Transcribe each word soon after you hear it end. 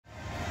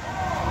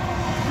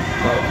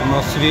У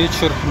нас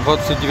вечер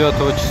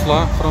 29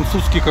 числа.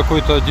 Французский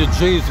какой-то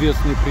диджей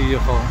известный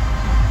приехал.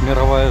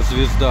 Мировая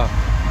звезда.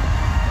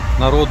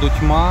 Народу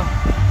тьма.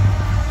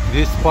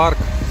 Весь парк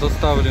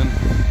заставлен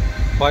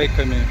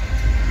байками.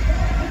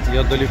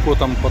 Я далеко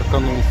там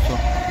парканулся.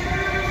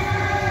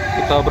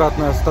 Это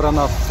обратная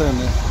сторона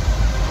сцены.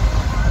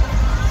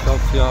 Сейчас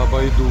я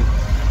обойду.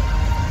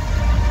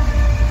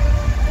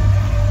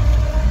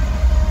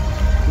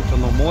 Тут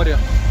оно море.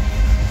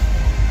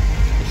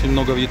 Очень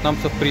много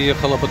вьетнамцев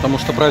приехало, потому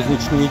что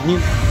праздничные дни.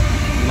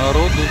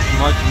 Народу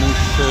тьма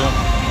тьмущая.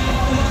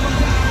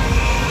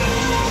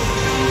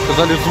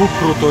 Сказали, звук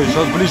крутой.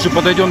 Сейчас ближе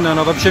подойдем,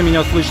 наверное, вообще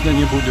меня слышно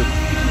не будет.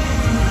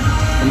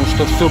 Потому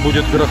что все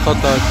будет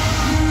грохотать.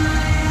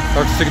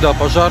 Как всегда,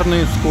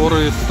 пожарные,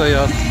 скорые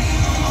стоят.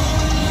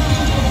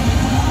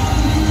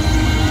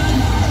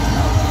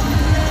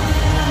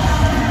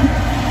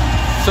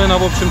 Сцена,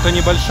 в общем-то,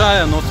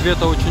 небольшая, но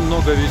света очень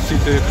много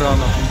висит и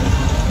экранов.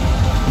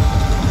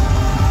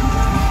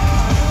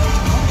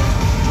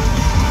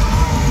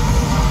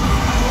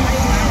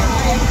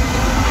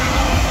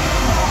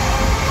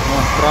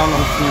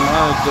 Экраном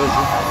снимают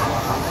даже.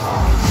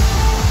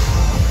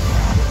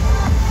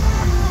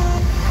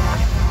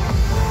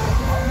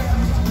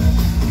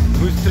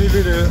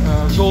 Выстрелили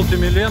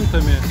желтыми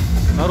лентами.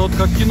 Народ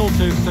как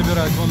кинулся их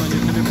собирать, вон они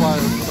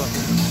залипаются.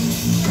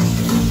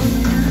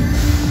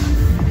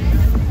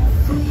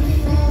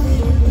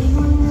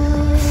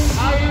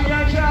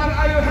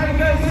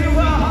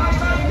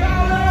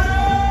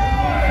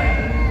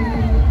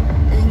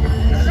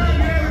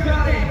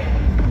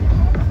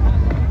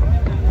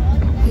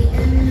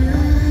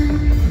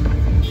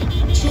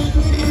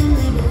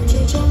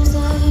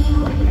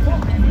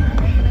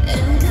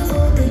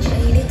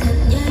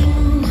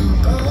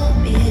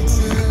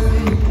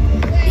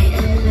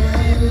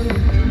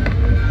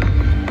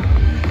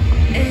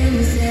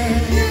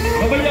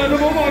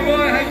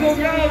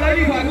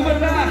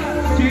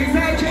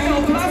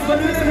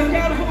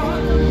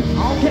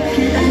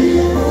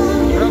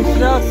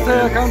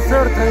 Трансляция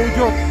концерта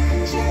идет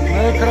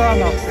на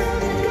экранах.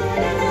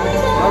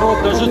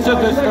 Народ даже с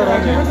этой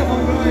стороны.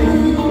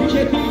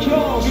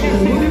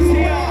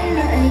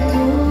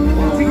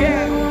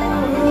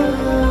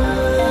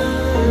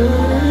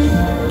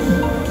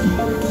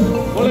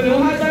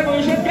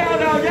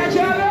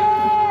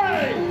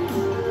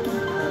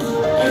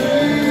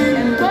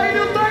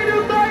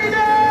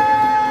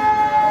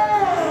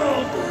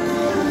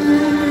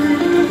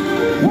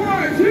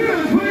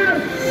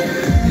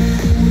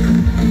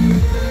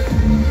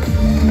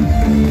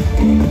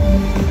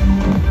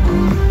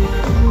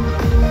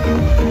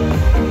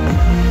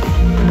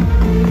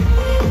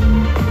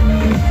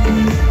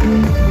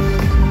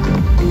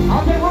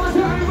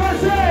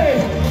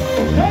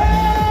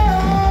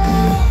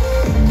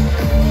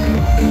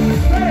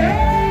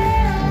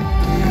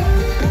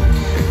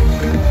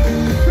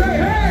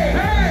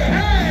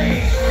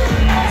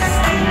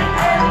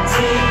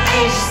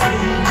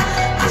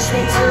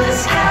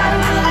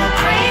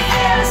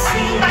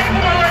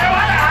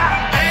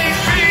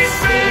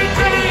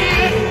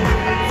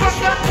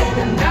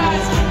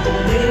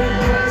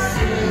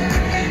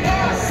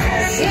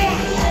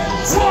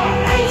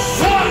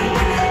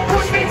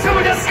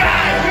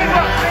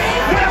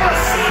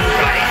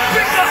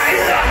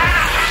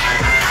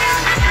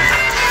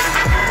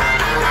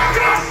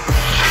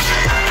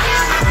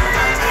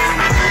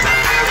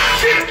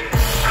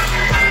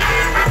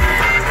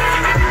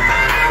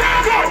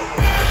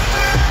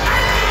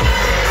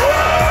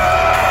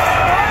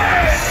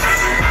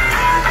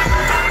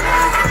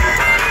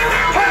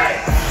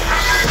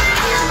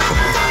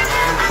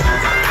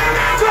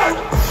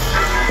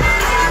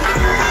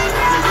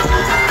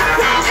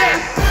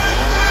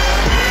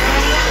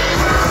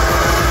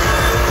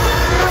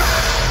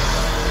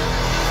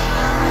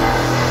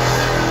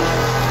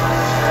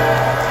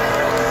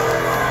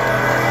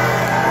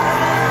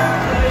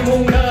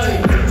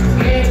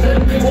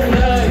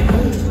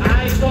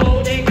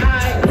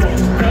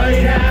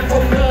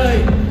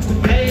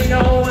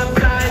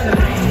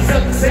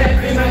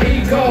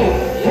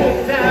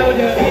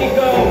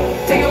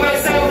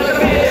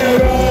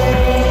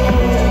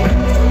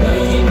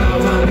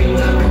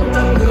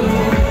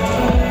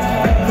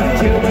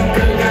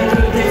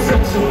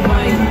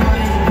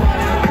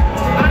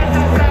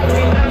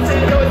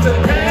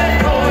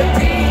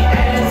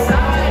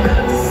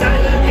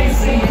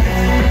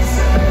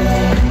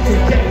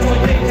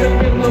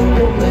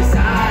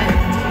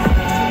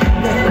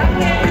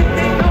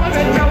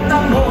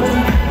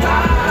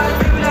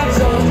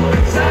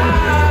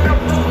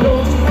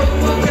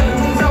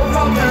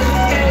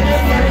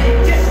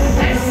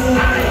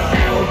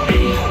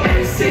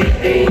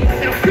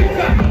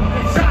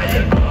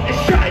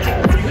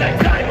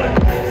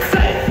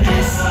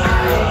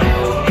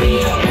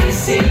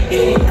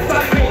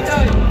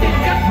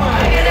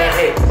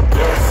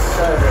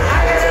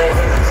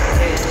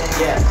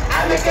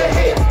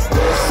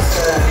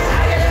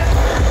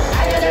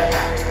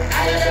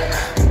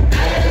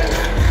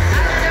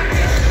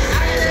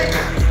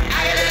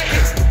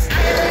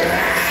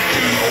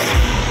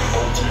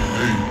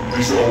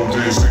 These old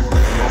days,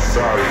 sitting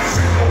outside,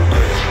 sitting on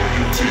that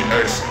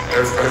UTX,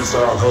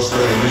 FSI,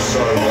 hustling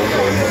inside my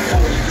phone.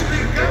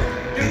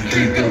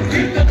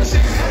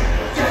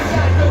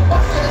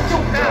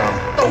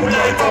 Tụi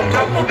lại còn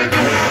đóng một cái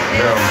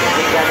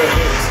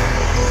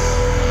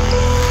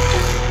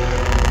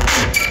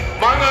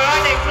mọi người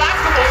ơi, đèn flash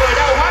của mọi người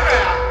đâu hết rồi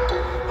ạ?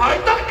 Hỏi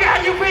tất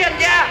cả những phi hành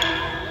gia.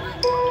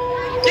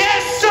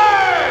 Yes sir.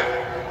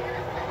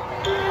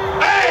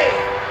 Hey,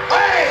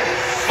 hey,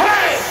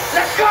 hey,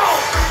 let's go.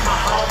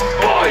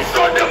 Boys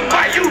on the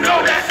mic, you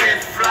know that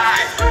it's fly.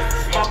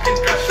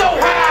 So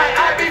high,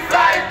 I be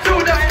flying to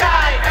the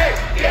sky. Hey,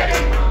 get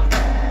it.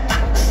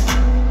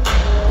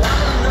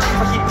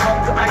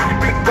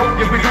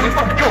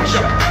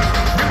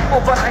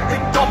 Over I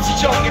think Tom chỉ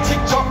cho nghe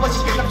TikTok và chỉ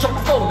cần nằm trong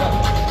phone à.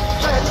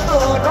 Tên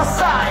nó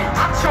sai,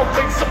 ác trong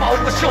mình sẽ máu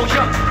và show you.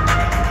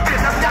 Việt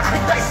Nam nhắc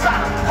đến đại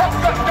sản, hoặc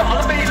gần đó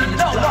là mình lần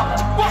đầu lọ.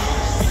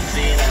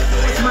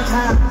 It's my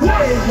time.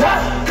 Hey, what?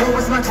 Go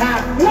it's my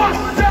time. What?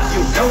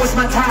 You know it's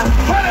my time.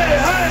 Hey,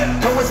 hey.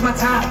 Go it's my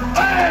time.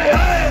 Hey,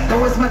 hey.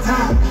 Go it's my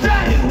time.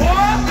 Say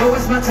what? Go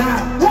it's my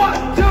time.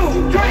 1, 2,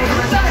 3,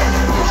 say.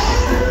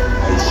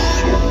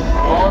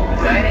 All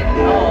day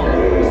long,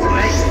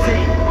 sexy,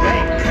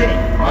 baby,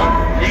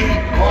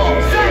 need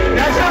more. Say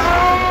that's your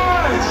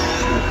heart.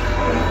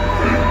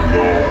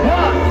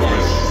 What?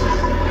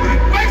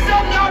 Make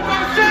some noise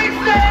for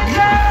Jason.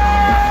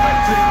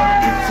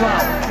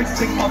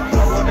 Fixing my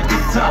flow on the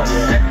guitar.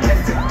 And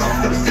can't take off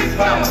the seat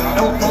valve.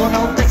 No more,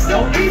 no text, no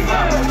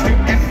email.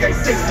 Những em gái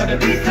xinh ở the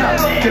detail.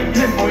 Kiếm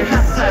thêm mối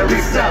hát sai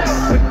resell.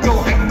 Mình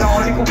câu anh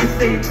nói đi cũng biết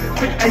tin.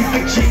 Biết anh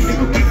biết chị đi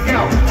cũng biết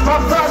nhau. My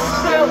first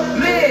still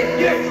lit.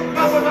 Yeah,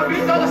 mà vẫn là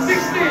biết đó là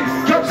 16.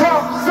 Your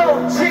talk so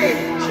cheap.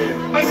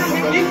 Mày đang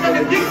nghĩ nhít ta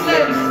được nhít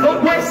lên.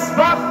 Don't waste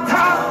my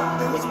time.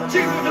 Chỉ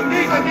có đừng đi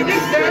phải cái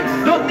nhít đến.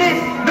 Don't need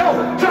no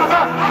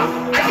drama.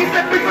 Anh nghĩ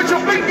tên mình có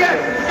trong mình yeah.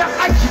 Nhạc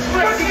anh chỉ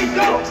ready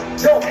to go.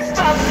 Don't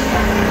stop.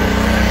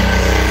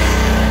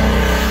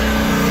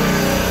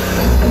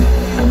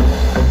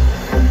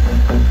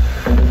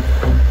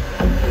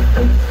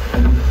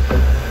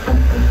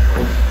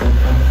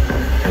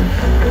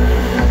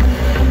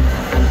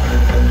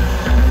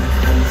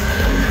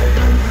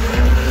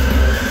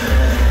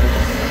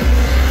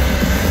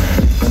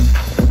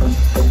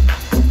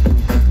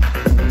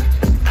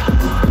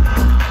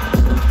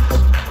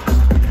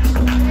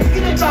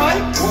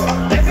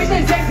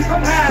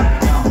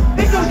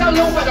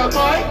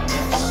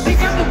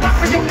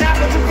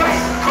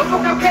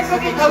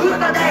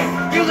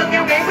 Như lần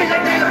nghèo nghẽn vì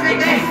lên đây là này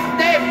nè.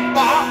 Đem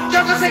bỏ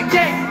cho nó sang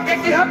trang. Các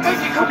chị hấp mấy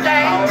chuyện không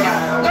đáng.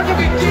 Nói cho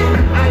việc chi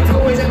I do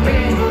it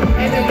again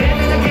and again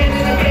and again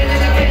and again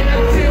and again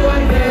until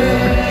I'm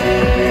dead.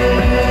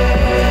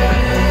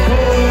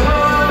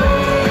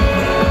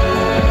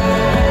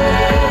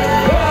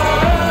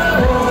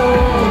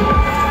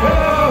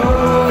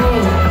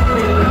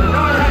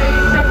 Nói hay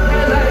chắc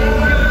phải lấy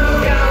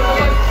những cao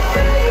nhất.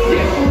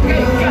 Những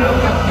cây cao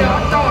gặp gió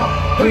to.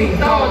 Thuyền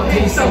to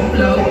thì sóng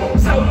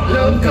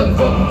lớn cần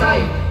vòng tay.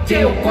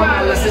 Treo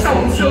qua là sẽ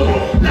xong xuống.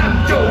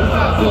 Làm trụ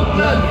và vượt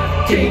lên.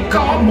 Chỉ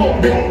có một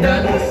đích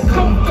đến.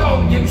 Không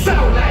còn những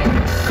sao lãng.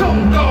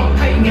 Không còn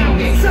thấy ngao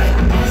nghiêng say.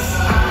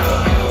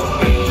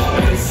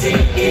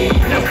 S-I-L-E-N-C-E.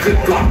 Now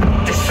keep on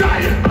and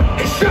shine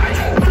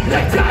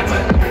like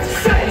diamond.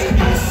 Say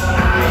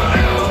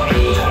S-I-L-E-N-C-E.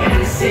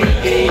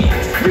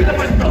 Như là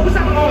mình tủ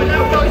ra ngồi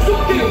lao tới suốt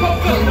chiều không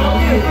cần nói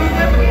nhiều.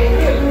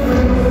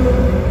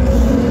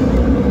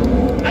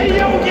 Hey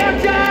yo, Nha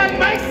Trang,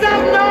 make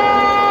some noise!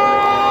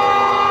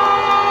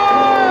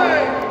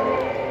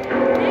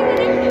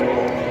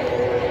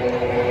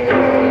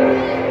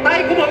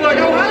 Tay của mọi người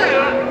đâu hết rồi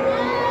ạ?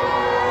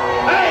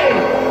 Hey!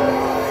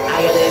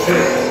 I got a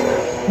hit.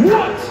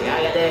 What?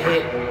 I got a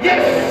hit.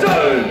 Yes,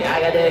 sir!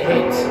 I got a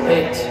hit.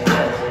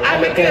 I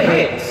make a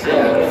hit.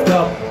 Yeah. Go.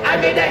 I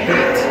made that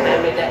hit. I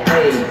made that A.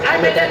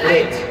 I made that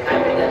lit. I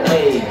made that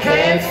A.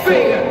 Hands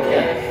figure.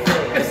 Yeah.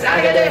 Cause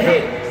I got a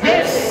hit.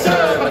 Yes,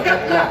 sir! Bằng cách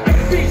là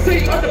ABC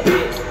on the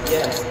beat.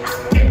 Yeah.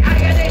 And I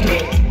got a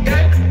hit.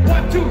 Yeah.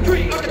 1, 2,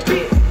 3 on the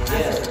beat.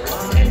 Yeah.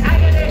 And I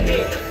got a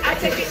hit. I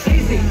take it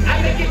easy.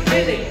 I make it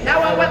busy. Now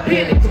I want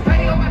penny to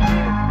pay on my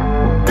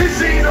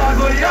Busy nói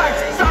với anh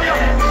sao nhỉ?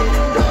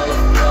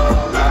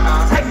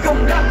 Thành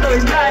công đã tới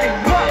ngay.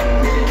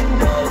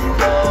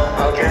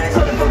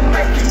 So the book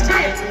make you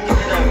beat.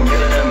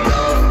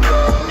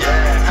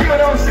 You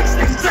know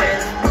 16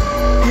 cents.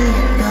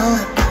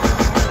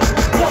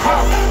 Go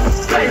home,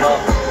 play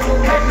home,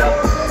 hand up,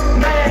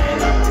 man.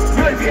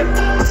 Người Việt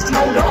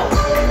màu đỏ,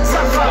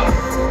 sản phẩm,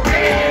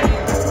 and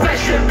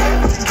fashion,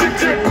 drip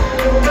drip,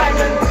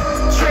 diamond,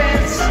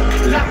 trends,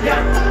 làm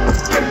nhạc,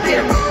 kiếm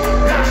tiền,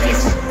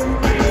 nice.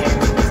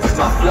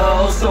 My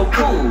flow so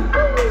cool,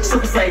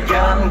 Super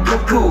Saiyan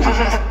Goku,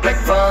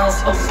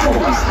 breakfast of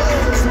school.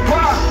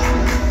 Pop,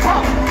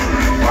 pop,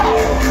 pop,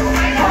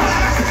 pop.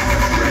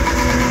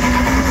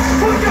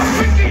 Put your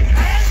freaking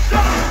hands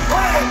up,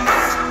 hey,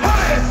 hey,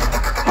 hey,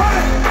 hey,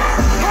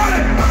 hey,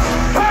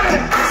 hey,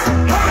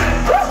 hey,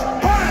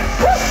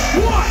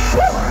 what,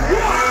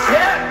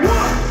 yeah, what,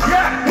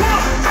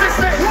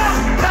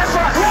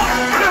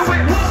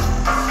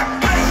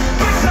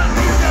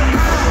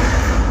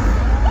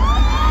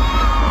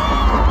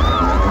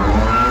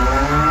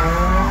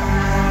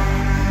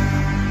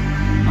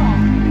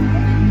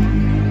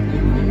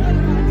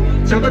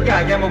 cả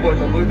anh em một buổi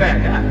tối vui vẻ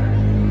nhá.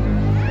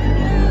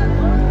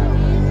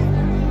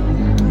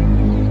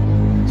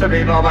 Chuẩn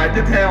bị vào bài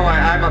tiếp theo,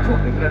 ai mà thuộc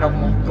thì đọc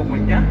cùng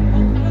mình nhá.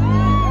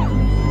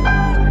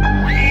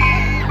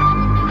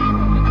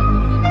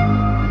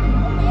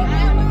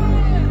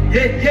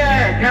 Yeah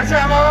yeah, Nha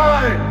Trang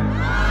ơi.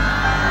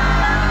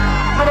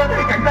 Sao đó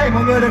thấy cánh tay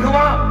mọi người được không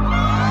ạ?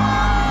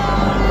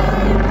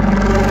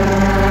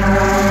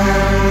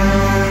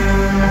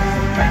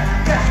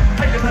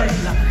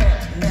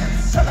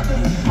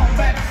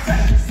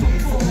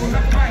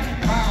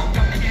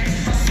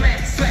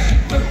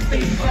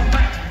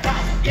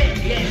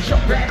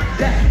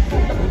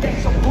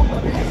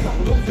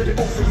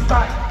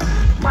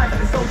 Mai là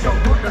sâu trong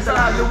hút nó sẽ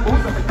là lúc bút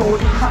rồi phải cô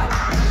đi hại.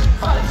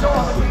 Phải cho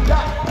nó bị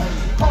đại,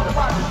 họ đã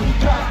bạn được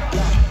đi ra.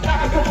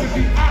 Ta không phải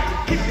vì ai,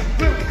 keep it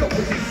real thì không có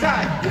gì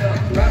sai.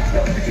 Rap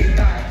đâu thì hiện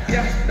tại,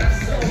 yeah,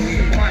 that's so me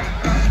why.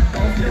 Có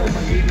flow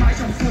mà nghĩ mãi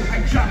trong xương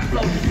anh trap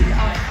flow thì vì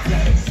ai.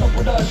 Sống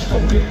có đời chỉ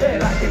không biết để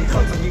lại tiền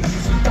không và những gì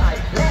suy tài.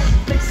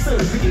 Lịch sử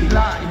suy nghĩ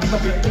lại, nhưng mà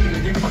việc đi là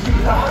những phần đi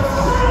lại.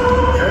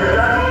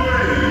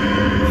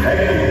 Hãy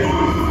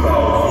bước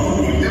vào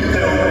vụ tiếp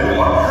theo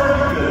của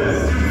Henneken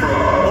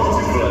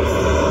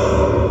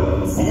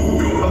vũ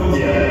trụ âm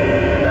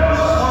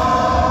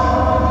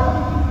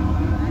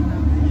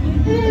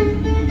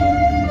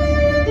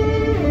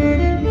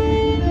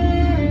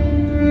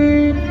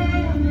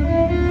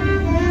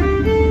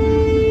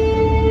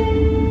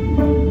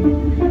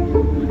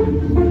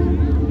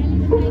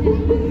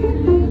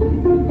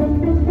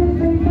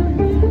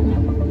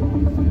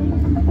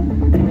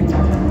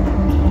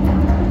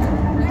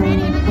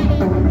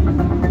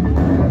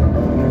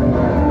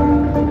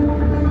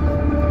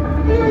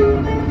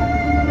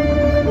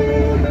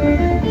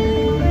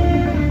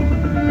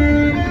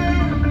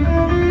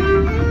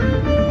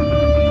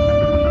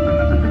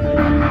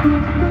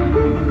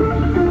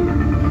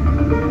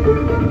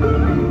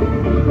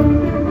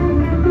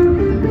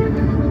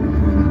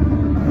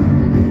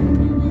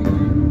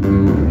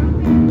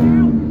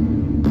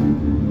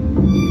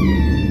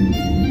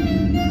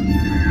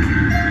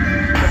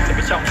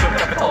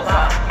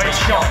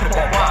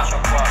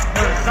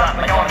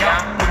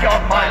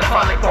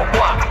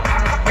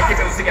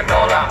nhạc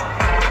đào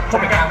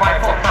Hôm nay ngoài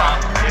phòng thả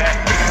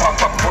mình hoàng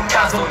phẩm một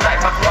ca rồi lại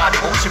mặc qua đi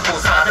uống chim phù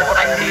sa để bọn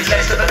anh đi lên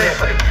cho nó đẹp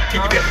vậy khi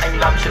những việc anh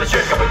làm chỉ là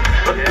chuyện cả mình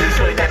vẫn cứ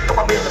trời đẹp có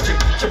bao miệng làm chính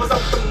chưa bao giờ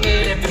từng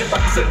nghe đêm những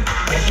bắn rừng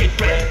and keep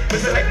ready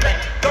with the late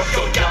don't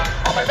go down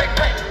on my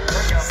backpack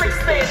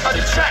 16 on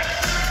the track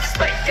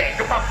stay gang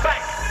on my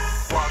back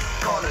one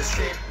corner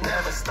shit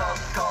never stop